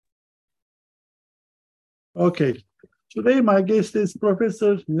Okay. Today, my guest is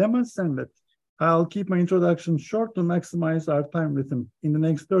Professor Lemma Senbet. I'll keep my introduction short to maximize our time with him. In the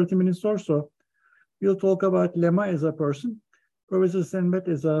next 30 minutes or so, we'll talk about Lemma as a person. Professor Senbet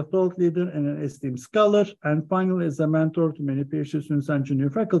is a thought leader and an esteemed scholar, and finally, is a mentor to many PhD students and junior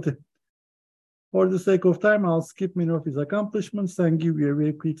faculty. For the sake of time, I'll skip many of his accomplishments and give you a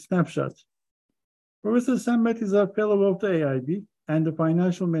very quick snapshot. Professor Senbet is a fellow of the AIB and the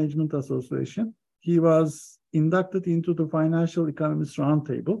Financial Management Association. He was inducted into the Financial Economists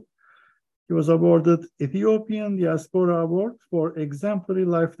Roundtable. He was awarded Ethiopian Diaspora Award for exemplary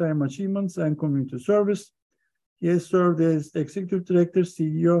lifetime achievements and community service. He has served as Executive Director,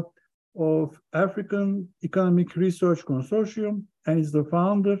 CEO of African Economic Research Consortium, and is the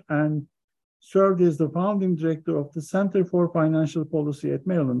founder and served as the founding director of the Center for Financial Policy at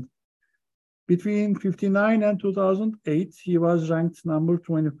Maryland. Between 1959 and 2008, he was ranked number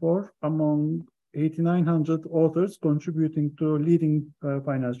 24 among 8,900 authors contributing to leading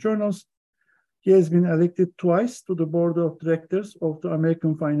finance journals. He has been elected twice to the board of directors of the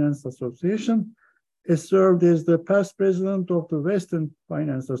American Finance Association, has served as the past president of the Western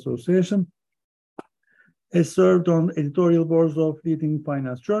Finance Association, has served on editorial boards of leading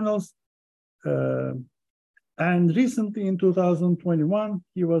finance journals, and recently in 2021,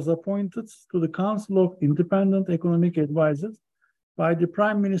 he was appointed to the Council of Independent Economic Advisors by the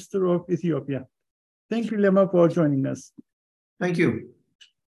Prime Minister of Ethiopia. Thank you, Lemma, for joining us. Thank you.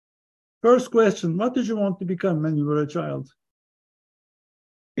 First question, what did you want to become when you were a child?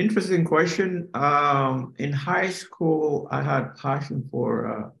 Interesting question. In high school, I had passion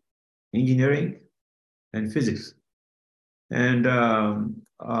for engineering and physics. And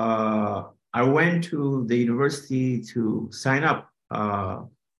I went to the university to sign up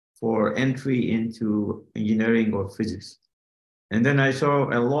for entry into engineering or physics. And then I saw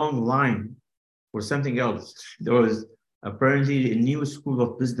a long line for something else. There was apparently a new school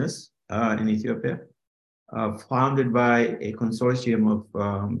of business in Ethiopia, founded by a consortium of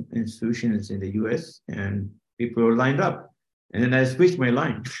institutions in the US, and people were lined up. And then I switched my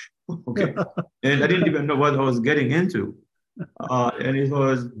line. Okay. And I didn't even know what I was getting into. And it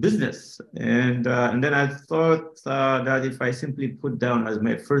was business. And then I thought that if I simply put down as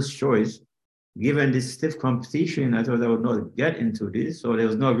my first choice, given this stiff competition, I thought I would not get into this. So there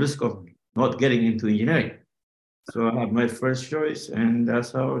was no risk of not getting into engineering. So I had my first choice, and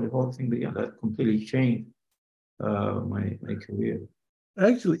that's how the whole thing began. That completely changed my career.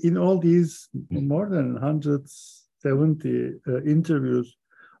 Actually, in all these more than 170 interviews,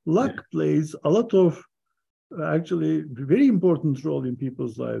 luck plays a lot of actually very important role in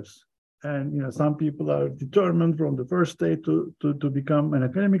people's lives. And some people are determined from the first day to become an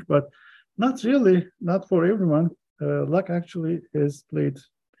academic, but not really, not for everyone. Luck actually has played.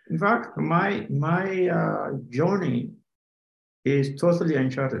 In fact, my journey is totally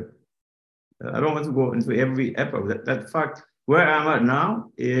uncharted. I don't want to go into every epoch. That fact, where I'm at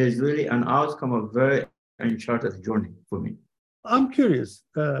now is really an outcome of very uncharted journey for me. I'm curious,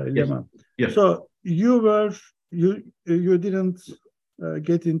 Lemma. Yes. So you didn't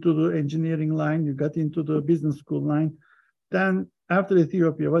get into the engineering line. You got into the business school line. Then after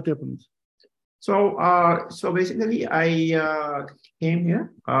Ethiopia, what happened? So basically, I came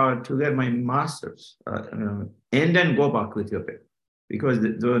here to get my master's and then go back to Ethiopia, because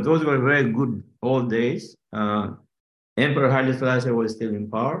those were very good old days. Emperor Haile Selassie was still in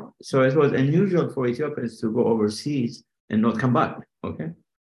power, so it was unusual for Ethiopians to go overseas and not come back. Okay,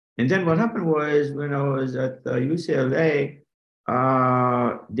 and then what happened was, when I was at UCLA,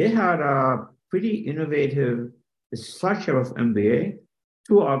 they had a pretty innovative structure of MBA.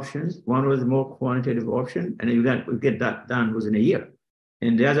 Two options. One was a more quantitative option, and you get that done within a year.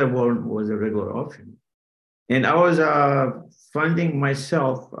 And the other one was a regular option. And I was funding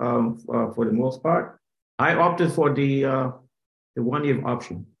myself for the most part. I opted for the 1 year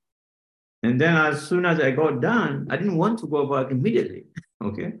option. And then as soon as I got done, I didn't want to go back immediately.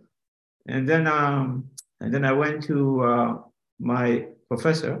 Okay. And then I went to my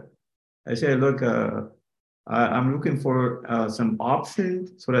professor. I said, look, I'm looking for some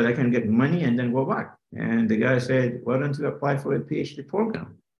options so that I can get money and then go back. And the guy said, why don't you apply for a PhD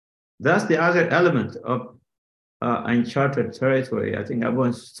program? That's the other element of uncharted territory. I think I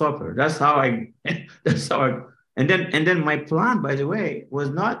won't stop her. That's how I, and then my plan, by the way,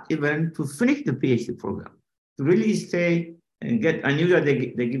 was not even to finish the PhD program, to really stay and get, I knew that they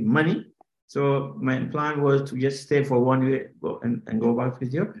give money. So my plan was to just stay for 1 year and go back to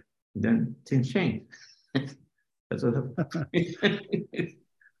Ethiopia. Then things changed. That's what happened.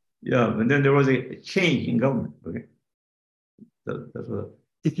 Yeah, and then there was a change in government. Okay, that's what.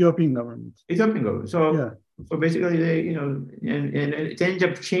 Ethiopian government. Ethiopian government. So, yeah. So basically, they, and it ends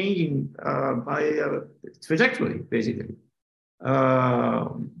up changing by trajectory, basically.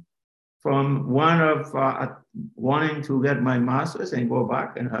 From one of wanting to get my master's and go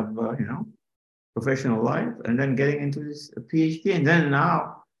back and have, professional life, and then getting into this PhD. And then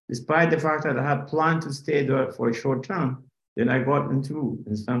now, despite the fact that I had planned to stay there for a short term, then I got into,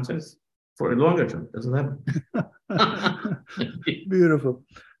 in some sense, for a longer term. That's what happened. Beautiful.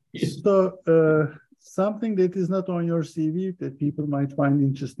 So, something that is not on your CV that people might find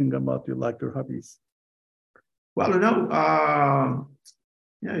interesting about you, like your hobbies. Well,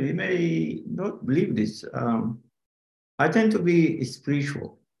 you may not believe this. I tend to be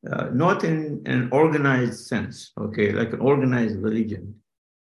spiritual, not in an organized sense, okay, like an organized religion.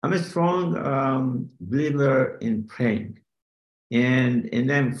 I'm a strong believer in praying. And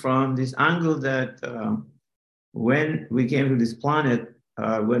then from this angle that when we came to this planet,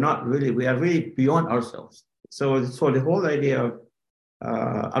 we are really beyond ourselves. So the whole idea of,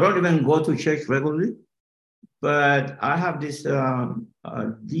 I don't even go to church regularly, but I have this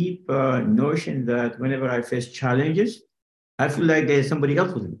deep notion that whenever I face challenges, I feel like there's somebody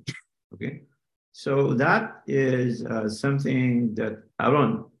else with me, okay? So that is something that I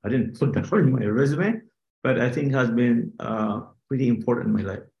didn't put that on my resume, but I think has been pretty important in my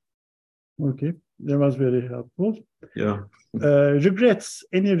life. Okay, that was very helpful. Yeah. Regrets,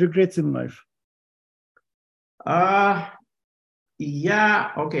 any regrets in life?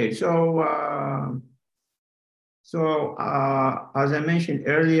 Yeah, okay, as I mentioned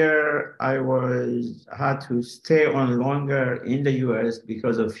earlier, I had to stay on longer in the US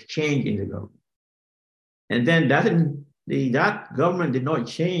because of change in the government. And then that government did not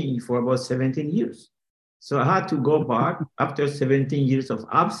change for about 17 years. So I had to go back after 17 years of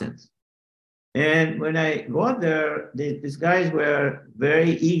absence. And when I got there, these guys were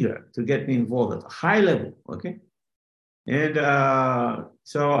very eager to get me involved at a high level, okay? And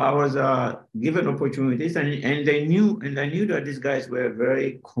so I was given opportunities, and I knew that these guys were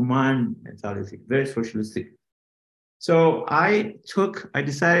very command mentality, very socialistic. So I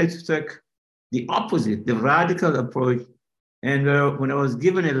decided to take the opposite, the radical approach. And when I was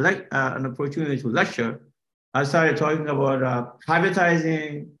given an opportunity to lecture, I started talking about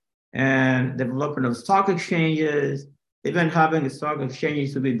privatizing and development of stock exchanges, even having stock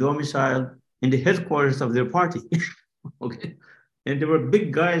exchanges to be domiciled in the headquarters of their party. Okay, and there were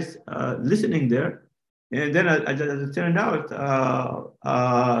big guys listening there, and then as it turned out,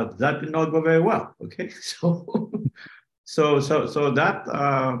 that did not go very well. Okay, so that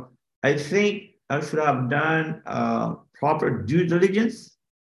I think I should have done proper due diligence,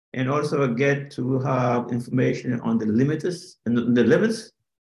 and also get to have information on the limits and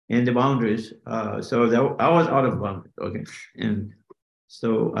the boundaries. So that I was out of boundaries. Okay, and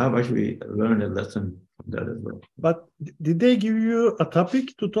so I've actually learned a lesson. That as well. But did they give you a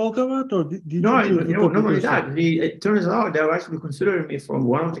topic to talk about, or did you choose the topic? Not only that, it turns out they were actually considering me from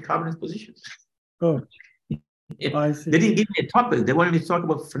one of the cabinet positions. Oh, I see. They didn't give me a topic. They wanted me to talk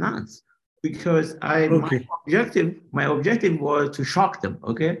about finance because my objective was to shock them.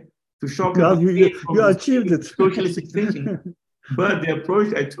 Okay, to shock them. You achieved it. Socialistic thinking, but the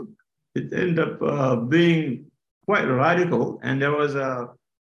approach I took, it ended up being quite radical, and there was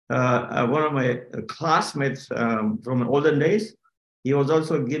one of my classmates from olden days. He was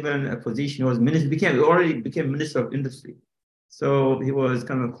also given a position. He already became Minister of Industry. So he was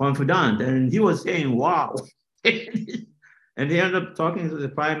kind of confident, and he was saying, "Wow!" And he ended up talking to the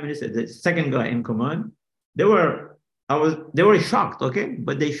Prime Minister, the second guy in command. They were shocked, okay,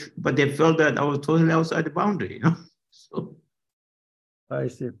 but they felt that I was totally outside the boundary, So I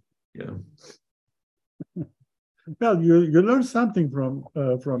see. Yeah. Well, you learned something from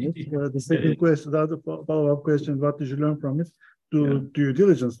it. The second question, the other follow-up question: what did you learn from it? Due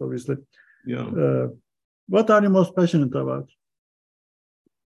diligence, obviously. Yeah. What are you most passionate about?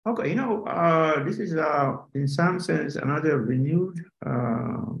 Okay, this is in some sense another renewed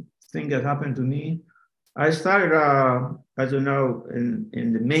thing that happened to me. I started, as you know,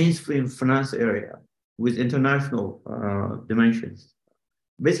 in the mainstream finance area with international dimensions,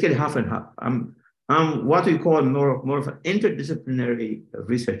 basically half and half. I'm what we call more of an interdisciplinary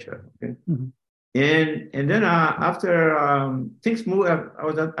researcher. Okay, and then after things moved, I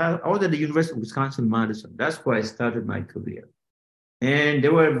was at the University of Wisconsin-Madison. That's where I started my career, and they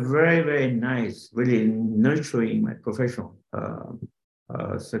were very, very nice, really nurturing my professional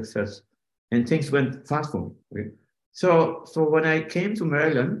success, and things went fast for me. Okay? So when I came to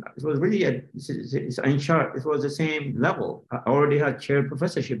Maryland, it was really it was the same level. I already had chair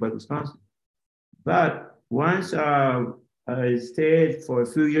professorship at Wisconsin. But once I stayed for a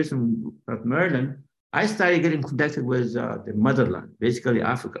few years in Maryland. I started getting connected with the motherland, basically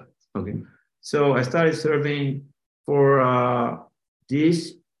Africa. Okay, so I started serving for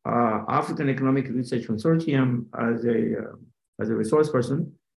this African Economic Research Consortium as a resource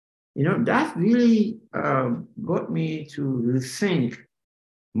person. You know, that really got me to rethink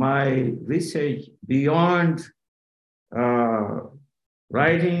my research beyond uh,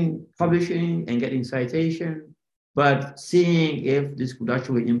 writing, publishing, and getting citation, but seeing if this could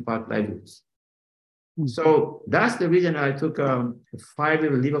actually impact livelihoods. So that's the reason I took a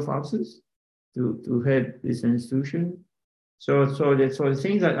 5-year leave of absence to head this institution. So the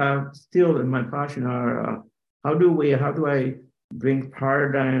things that are still in my passion are how do I bring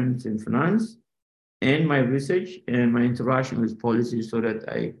paradigms in finance and my research and my interaction with policy so that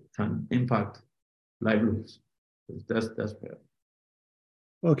I can impact livelihoods. That's fair.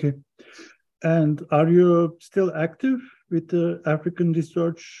 Okay. And are you still active with the African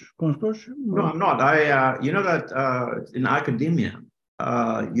Research Consortium? No, I'm not. You know that in academia,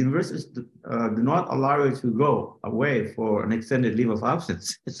 universities do not allow you to go away for an extended leave of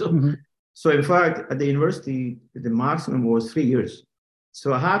absence. So in fact, at the university, the maximum was 3 years.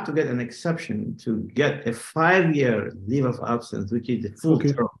 So I had to get an exception to get a 5-year leave of absence, which is the full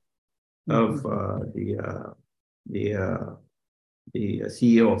term of the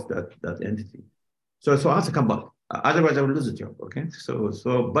CEO of that entity. So I have to come back. Otherwise, I will lose the job. Okay.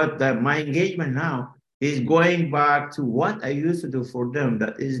 But my engagement now is going back to what I used to do for them.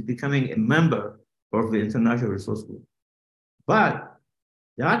 That is becoming a member of the International Resource Group. But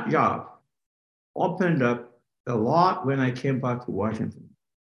that job opened up a lot when I came back to Washington.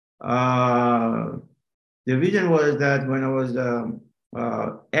 The reason was that when I was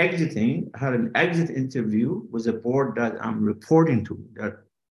exiting, I had an exit interview with a board that I'm reporting to, that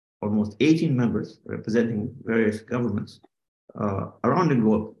almost 18 members representing various governments around the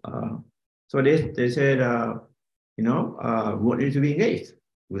globe. So they said, we want you to be engaged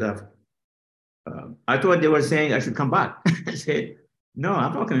with Africa. I thought they were saying I should come back. I said, no,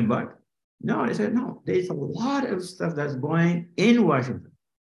 I'm not coming back. No, they said, no, there's a lot of stuff that's going in Washington.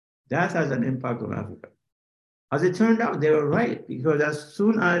 That has an impact on Africa. As it turned out, they were right, because as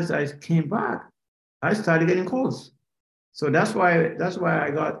soon as I came back, I started getting calls. So that's why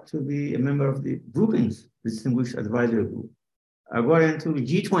I got to be a member of the groupings, Distinguished Advisory Group. I got into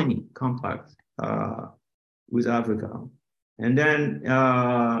G20 compact with Africa. And then,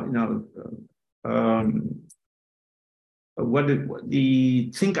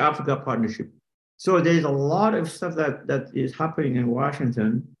 the Think Africa Partnership. So there's a lot of stuff that is happening in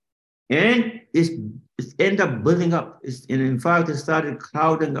Washington, and it's ended up building up. And in fact, it started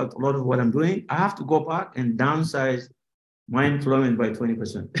crowding out a lot of what I'm doing. I have to go back and downsize my employment by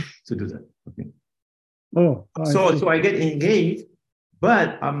 20% to do that. Okay. Oh, so I get engaged,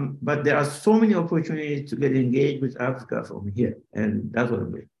 but there are so many opportunities to get engaged with Africa from here, and that's what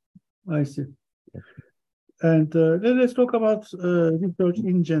I'm doing. I see. And let's talk about research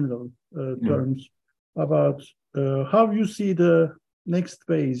in general terms, about how you see the next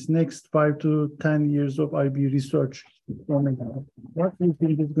phase, next 5 to 10 years of IB research. What do you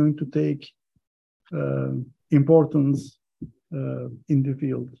think is going to take importance in the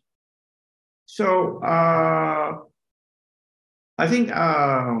field? So I think,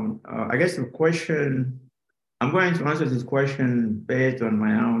 I guess the question, I'm going to answer this question based on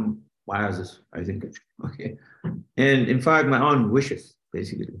my own biases, I think. Okay. And in fact, my own wishes,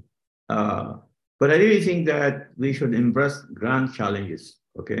 basically. But I really think that we should embrace grand challenges,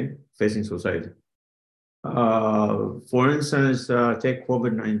 okay, facing society. For instance, take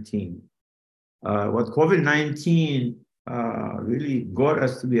COVID-19. What COVID-19 really got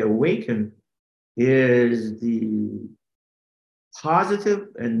us to be awakened is the positive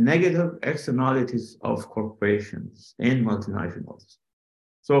and negative externalities of corporations and multinationals.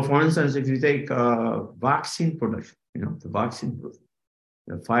 So for instance, if you take vaccine production, the vaccine,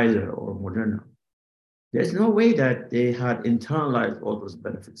 the Pfizer or Moderna, there's no way that they had internalized all those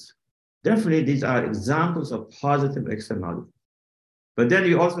benefits. Definitely, these are examples of positive externalities. But then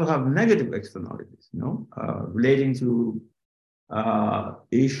you also have negative externalities, relating to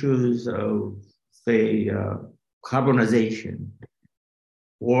issues of, say, carbonization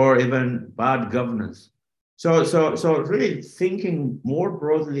or even bad governance. So really thinking more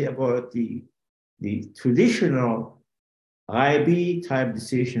broadly about the traditional IB type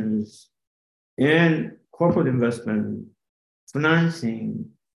decisions in corporate investment, financing,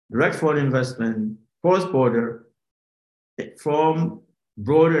 direct foreign investment, cross-border, from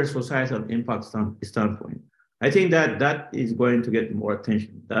broader societal impact standpoint. I think that is going to get more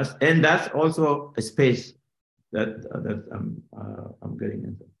attention. That's also a space that I'm getting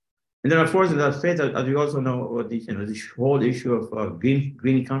into. And then, of course, that phase, as we also know, this whole issue of green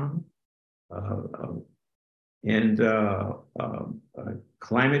economy uh, uh, and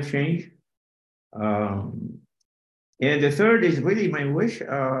climate change. Um, and the third is really my wish.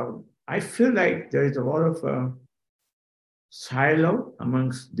 I feel like there is a lot of silo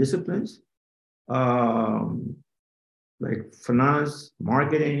amongst disciplines, um, like finance,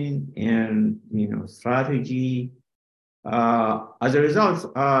 marketing, and strategy. As a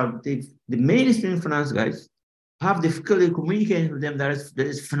result, the mainstream finance guys have difficulty communicating with them. There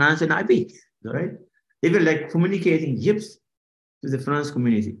is finance and IB, right? Even like communicating GIPs to the finance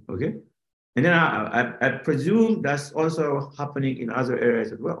community. Okay, and then I presume that's also happening in other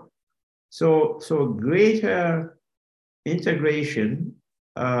areas as well. So greater integration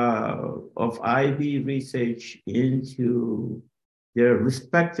of IB research into their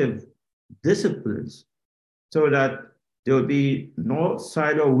respective disciplines so that there will be no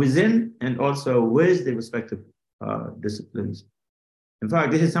silo within and also with the respective disciplines. In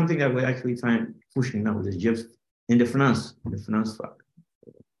fact, this is something that we're actually trying pushing now with the GIFs in the finance track.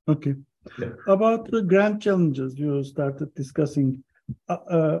 Okay. Yeah. About the grand challenges you started discussing,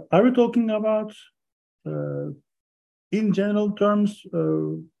 are we talking about in general terms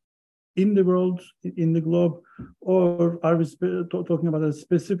in the world, in the globe, or are we talking about a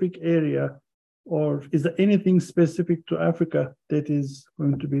specific area, or is there anything specific to Africa that is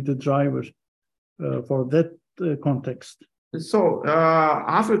going to be the driver for that context? So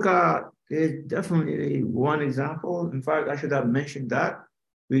Africa is definitely one example. In fact, I should have mentioned that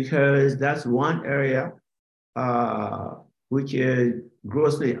because that's one area which is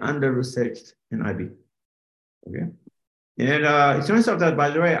grossly under-researched in IB. Okay. And it turns out that, by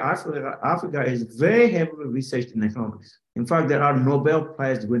the way, Africa is very heavily researched in economics. In fact, there are Nobel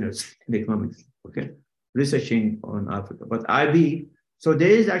Prize winners in economics, okay, researching on Africa. But IB, so there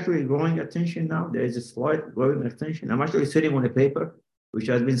is actually growing attention now. There is a slight growing attention. I'm actually sitting on a paper which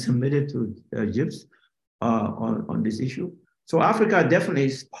has been submitted to GIPS on this issue. So Africa definitely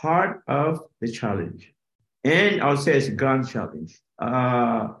is part of the challenge. And I would say it's a grand challenge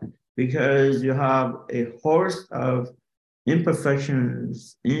because you have a host of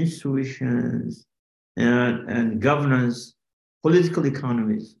imperfections, institutions, and governance, political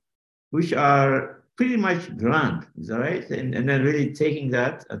economies, which are pretty much grand, is that right? And then really taking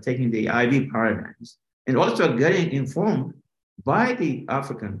the IB paradigms, and also getting informed by the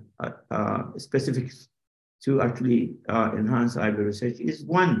African specifics to actually enhance IB research is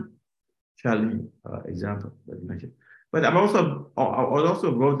one challenging example that you mentioned. But I was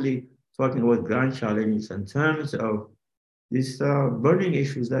also broadly talking about grand challenges in terms of these burning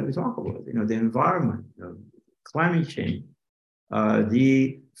issues that we talk about, the environment, climate change,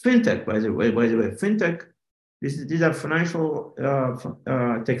 the fintech, by the way, fintech, these are financial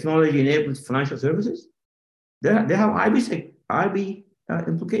technology-enabled financial services. They have IB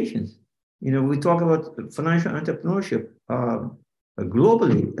implications. We talk about financial entrepreneurship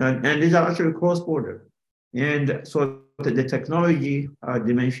globally, and these are actually cross-border. And so the technology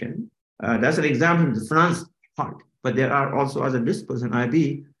dimension, that's an example of the finance part. But there are also other disciplines in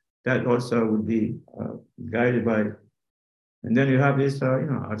IB that also would be guided by, and then you have this,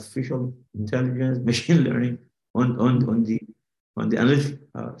 artificial intelligence, machine learning on the analytic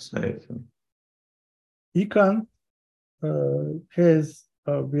side. So. Econ has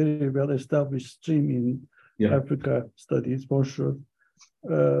a very well-established stream in Africa studies, for sure.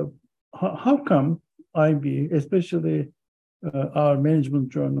 How come IB, especially our management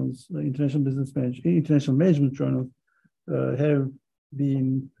journals, international management journals, have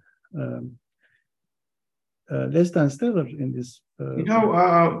been less than stellar in this? The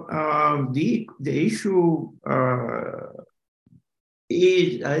issue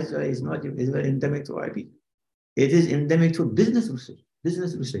is not endemic to IB. It is endemic to business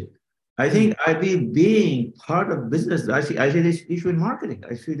research. I think IB being part of business, I see this issue in marketing.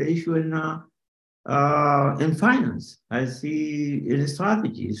 I see the issue in finance. I see in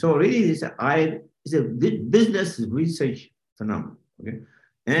strategy. So really, it's a business research phenomenon. Okay,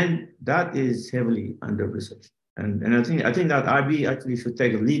 and that is heavily under researched. And I think that IB actually should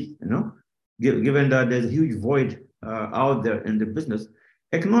take a lead. Given that there's a huge void out there in the business.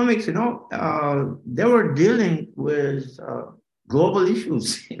 Economics, they were dealing with global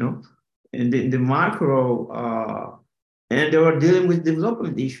issues, in the macro, and they were dealing with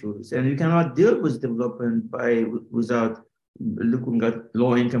development issues. And you cannot deal with development without looking at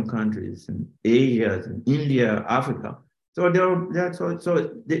low-income countries in Asia, in India, Africa. So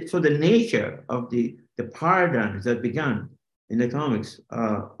the nature of the paradigms that began in economics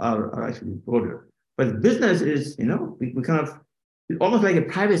are actually broader. But business is, we kind of, it's almost like a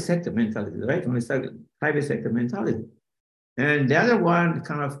private sector mentality, right? When we start private sector mentality. And the other one,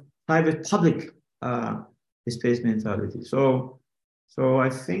 kind of private public space mentality. So I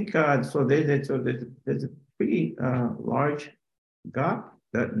think, there's a pretty large gap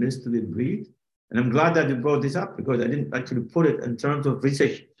that needs to be bridged. And I'm glad that you brought this up because I didn't actually put it in terms of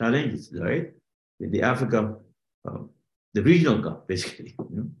research challenges, right? The Africa, the regional gap, basically.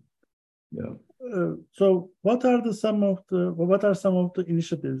 Yeah. So what are some of the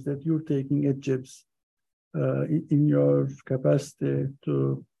initiatives that you're taking at JIBS in your capacity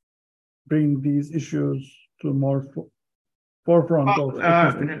to bring these issues to more forefront of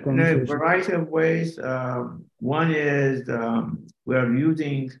in conversation? a variety of ways. One is we are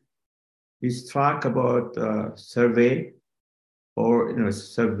using this talk about survey or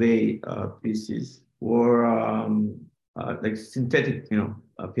survey pieces or like synthetic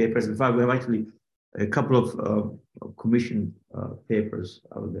papers. In fact, we have actually a couple of commissioned papers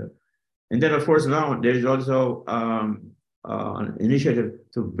out there. And then, of course, now there is also an initiative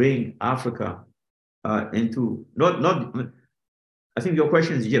to bring Africa into not. I think your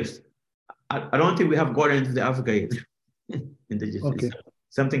question is yes. I don't think we have gotten into the Africa yet. In the Okay.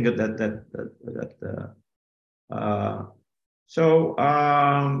 Something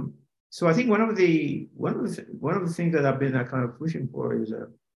so I think one of the things that I've been kind of pushing for is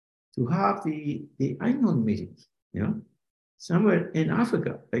to have the annual meetings, somewhere in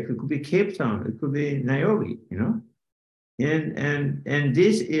Africa. Like it could be Cape Town, it could be Nairobi, and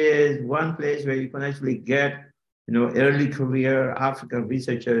this is one place where you can actually get early career African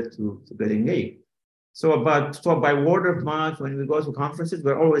researchers to get engaged. So by word of mouth, when we go to conferences,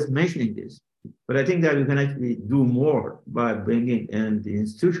 we're always mentioning this. But I think that we can actually do more by bringing in the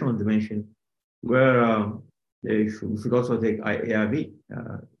institutional dimension where we should also take AIB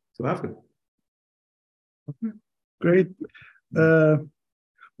to Africa. Okay. Great. Who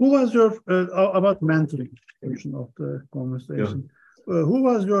was your, about mentoring portion of the conversation, who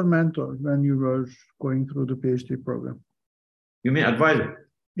was your mentor when you were going through the PhD program? You mean advisor?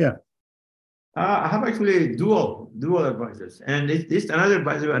 Yeah. I have actually dual advisors, and this another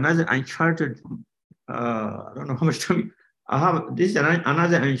advisor, another uncharted. I don't know how much time I have. This is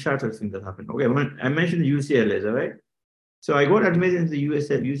another uncharted thing that happened. Okay, when I mentioned UCLA, right? So I got admitted into the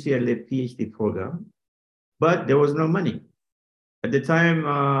UCLA PhD program, but there was no money at the time.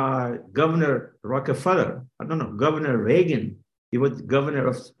 Governor Rockefeller, Governor Reagan. He was governor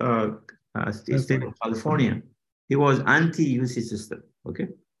of state of California. He was anti-UC system. Okay.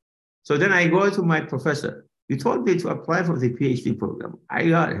 So then I go to my professor. You told me to apply for the PhD program. I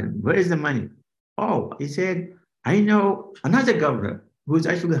got him. Where is the money? Oh, he said, I know another governor who's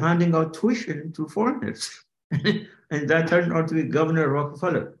actually handing out tuition to foreigners. And that turned out to be Governor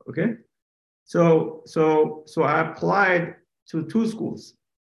Rockefeller. Okay. So I applied to two schools,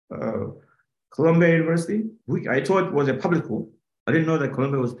 Columbia University, which I thought was a public school. I didn't know that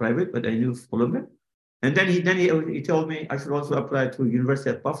Columbia was private, but I knew Columbia. And then he told me I should also apply to University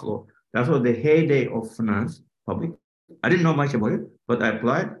of Buffalo. That was the heyday of finance, public. I didn't know much about it, but I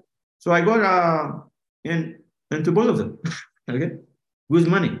applied. So I got into both of them, okay, with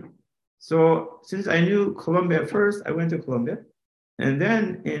money. So since I knew Columbia first, I went to Columbia. And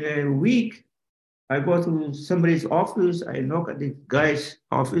then in a week, I go to somebody's office. I knock at the guy's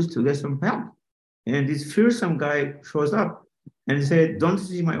office to get some help. And this fearsome guy shows up and said, don't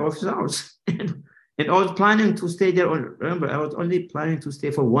see my office hours. And I was planning to stay there. Remember, I was only planning to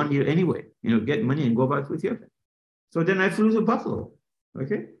stay for 1 year anyway, get money and go back with you. So then I flew to Buffalo,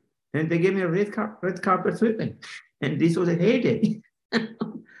 okay? And they gave me a red carpet treatment. And this was a heyday.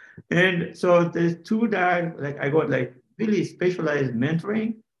 And so there's two guys, like I got like really specialized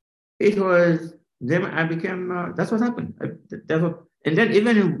mentoring. It was, then I became, that's what happened. And then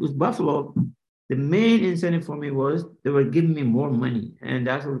even with Buffalo, the main incentive for me was they were giving me more money, and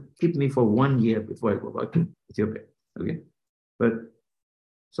that would keep me for 1 year before I go back to Ethiopia. Okay, but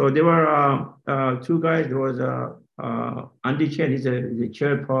so there were two guys. There was Andy Chen. He's a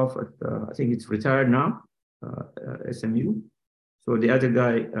chair prof at I think it's retired now, SMU. So the other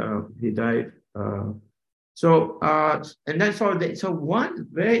guy he died. And then so one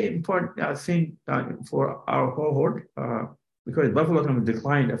very important thing for our cohort because Buffalo kind of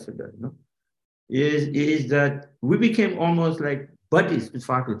declined after that, is that we became almost like buddies with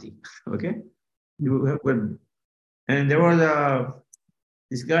faculty, okay? And there was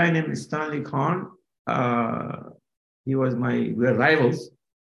this guy named Stanley Kahn. We were rivals,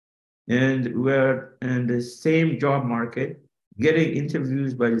 and we're in the same job market, getting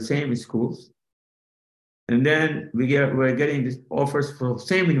interviews by the same schools. And then we're getting these offers from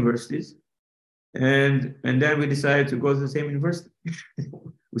same universities. And then we decided to go to the same university,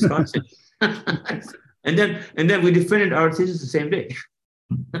 Wisconsin. and then we defended our thesis the same day.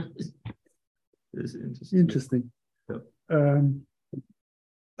 It's Interesting. Yeah.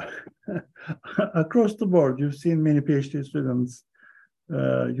 Across the board, you've seen many PhD students.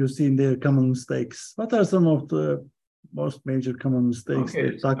 You've seen their common mistakes. What are some of the most major common mistakes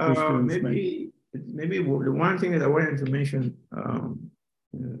that doctoral students make? Maybe the one thing that I wanted to mention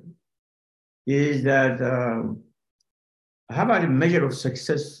is that how about a measure of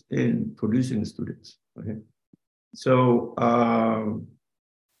success in producing students? Okay, so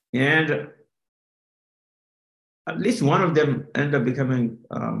and at least one of them ended up becoming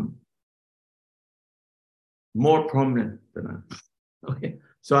more prominent than I. Okay,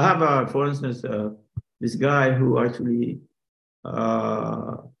 so I have, for instance, this guy who actually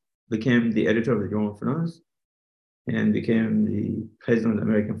became the editor of the Journal of Finance and became the president of the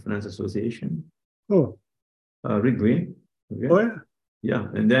American Finance Association. Oh, Rick Green. Okay. Oh, yeah. Yeah,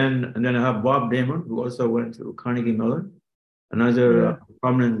 and then I have Bob Damon, who also went to Carnegie Mellon, another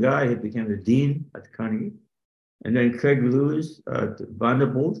prominent guy. He became the dean at Carnegie. And then Craig Lewis at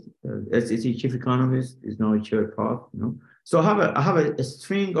Vanderbilt, SEC chief economist, is now a chair prof. You know, so I have a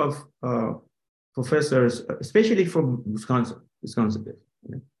string of professors, especially from Wisconsin.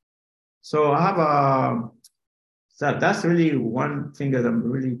 Okay? So I have so that's really one thing that I'm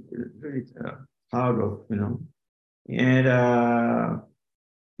really proud of. You know, and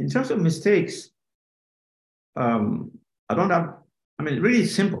in terms of mistakes, I don't have. I mean, really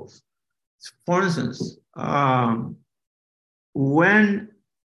simple. For instance, when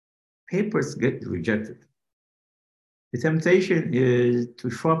papers get rejected, the temptation is to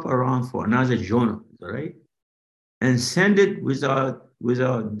shop around for another journal, right? And send it without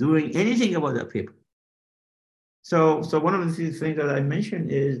doing anything about that paper. So one of the things that I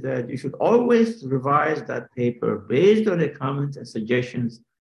mentioned is that you should always revise that paper based on the comments and suggestions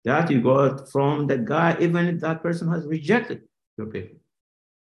that you got from the guy, even if that person has rejected your paper.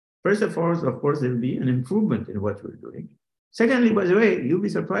 First of all, there will be an improvement in what we're doing. Secondly, by the way, you'll be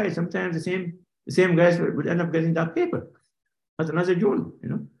surprised. Sometimes the same guys would end up getting that paper at another journal, you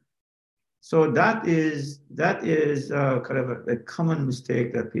know. So that is kind of a common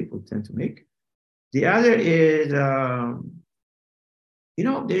mistake that people tend to make. The other is, you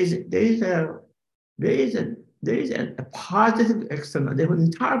know, there is a positive external. The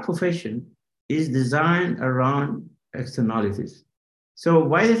entire profession is designed around externalities. So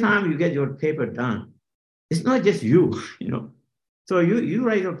by the time you get your paper done, it's not just you, you know. So you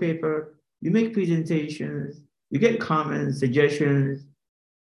write your paper, you make presentations, you get comments, suggestions,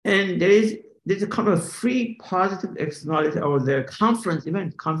 and there's a kind of free positive externality out there, conference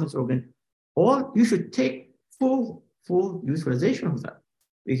organ. All you should take full utilization of that.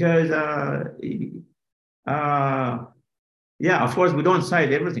 Because yeah, of course we don't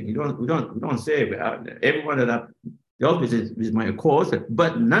cite everything. We don't say everyone that dealt with is my co-author,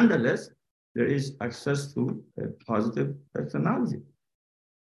 but nonetheless, there is access to a positive externality.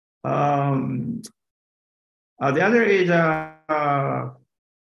 The other is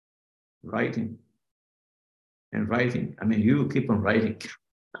writing. And writing. I mean, you keep on writing.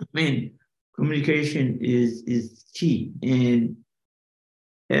 I mean, communication is key.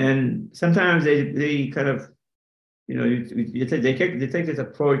 And sometimes they kind of, you know, they take this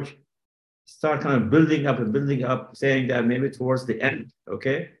approach, start kind of building up, saying that maybe towards the end,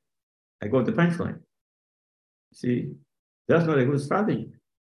 okay, I go to the punchline. See, that's not a good strategy.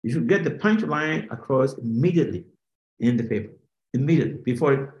 You should get the punchline across immediately in the paper, immediately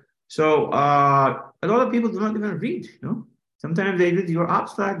before it. So a lot of people do not even read, you know. Sometimes they read your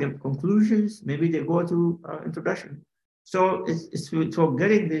abstract, their conclusions, maybe they go to introduction. So so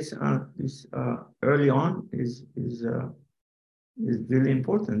getting this early on is really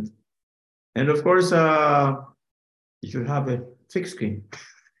important. And of course, you should have a thick skin,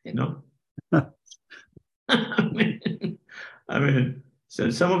 you know. I mean, so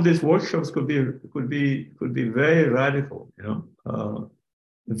some of these workshops could be very radical, you know.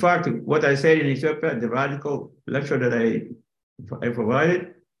 In fact, what I said in Ethiopia, the radical lecture that I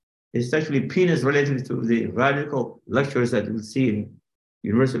provided, is actually peanuts relative to the radical lectures that we'll see in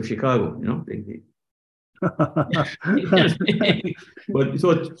University of Chicago, you know. But it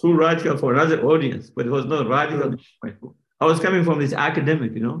was too radical for another audience, but it was not radical. I was coming from this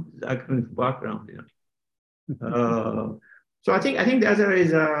academic, you know, this academic background, you know. So I think the other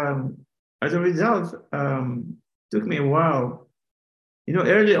is, as a result, took me a while. You know,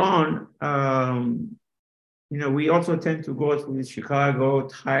 early on, you know, we also tend to go through this Chicago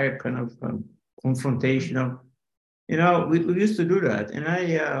type kind of confrontational. You know, we used to do that, and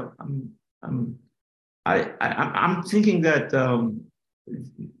I'm thinking that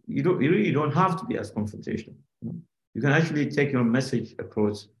you really don't have to be as confrontational. You can actually take your message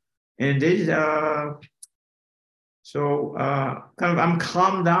approach, and this kind of I'm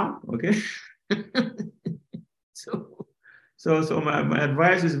calmed down. Okay, so my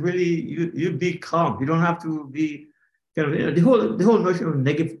advice is really you be calm. You don't have to be kind of the whole notion of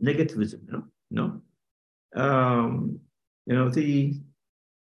negativism. It's no.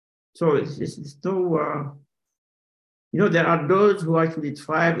 There are those who actually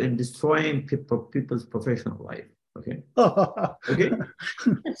thrive in destroying people's professional life. Okay. Okay.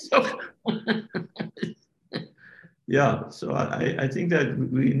 So, yeah. So I think that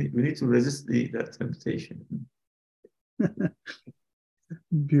we need to resist that temptation.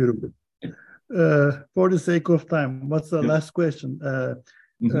 Beautiful. For the sake of time, what's the last question?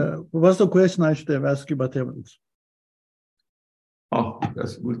 What's the question I should have asked you but haven't? Oh,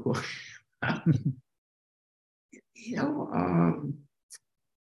 that's a good question.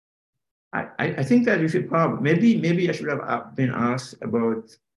 I think that you should probably maybe I should have been asked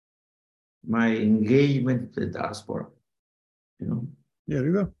about my engagement with the diaspora. There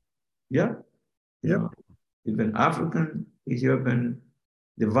you go. Yeah. Yeah. Even African, Ethiopian,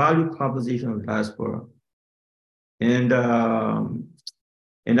 the value proposition of diaspora, and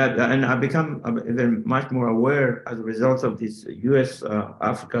I become even much more aware as a result of this U.S.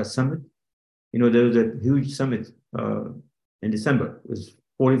 Africa summit. There was a huge summit in December. It was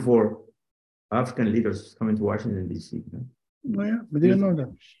 44 African leaders coming to Washington, D.C. Oh, yeah, we didn't know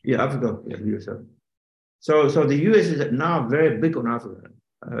that. Yeah, Africa, leaders. So the U.S. is now very big on Africa,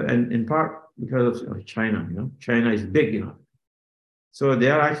 and in part because of China. China is big, So they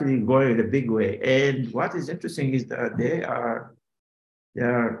are actually going in a big way. And what is interesting is that they are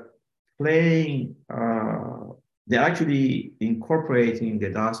playing. They're actually incorporating the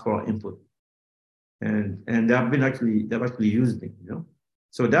diaspora input, and they've actually used it.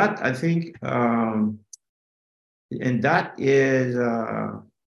 So that I think, and that is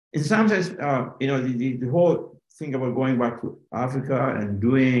in some sense, the whole thing about going back to Africa and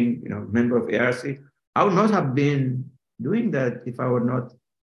doing, member of ARC, I would not have been doing that if I were not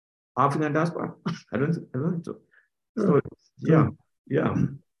African diaspora. I don't think so. So yeah.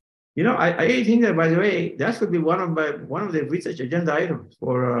 I think that, by the way, that should be one of the research agenda items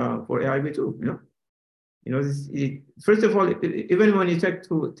for AIB too. First of all, even when you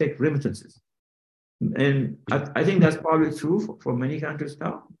take remittances, and I think that's probably true for many countries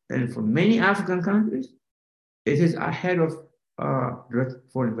now, and for many African countries, it is ahead of direct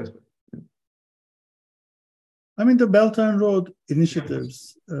foreign investment. I mean, the Belt and Road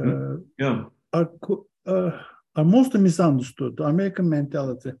initiatives are mostly misunderstood. The American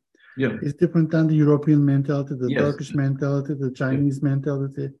mentality is different than the European mentality, the Turkish mentality, the Chinese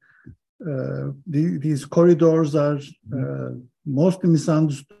mentality. These corridors are mostly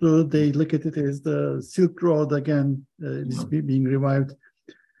misunderstood. They look at it as the Silk Road again, is being revived.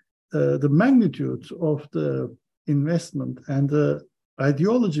 The magnitude of the investment and the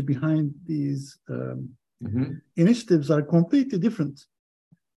ideology behind these initiatives are completely different.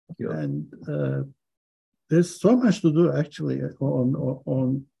 And there's so much to do actually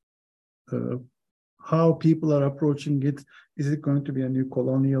on how people are approaching it. Is it going to be a new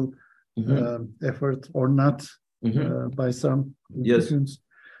colonial effort or not by some institutions?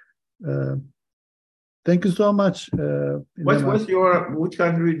 Thank you so much. Which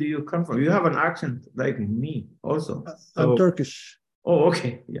country do you come from? You have an accent like me also. I'm Turkish. Oh,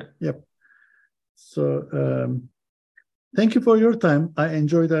 okay. Yeah. Yep. So thank you for your time. I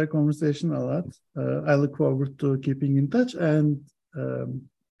enjoyed our conversation a lot. I look forward to keeping in touch, and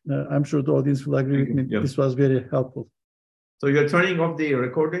I'm sure the audience will agree with me. This was very helpful. So you're turning off the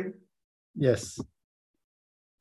recording? Yes.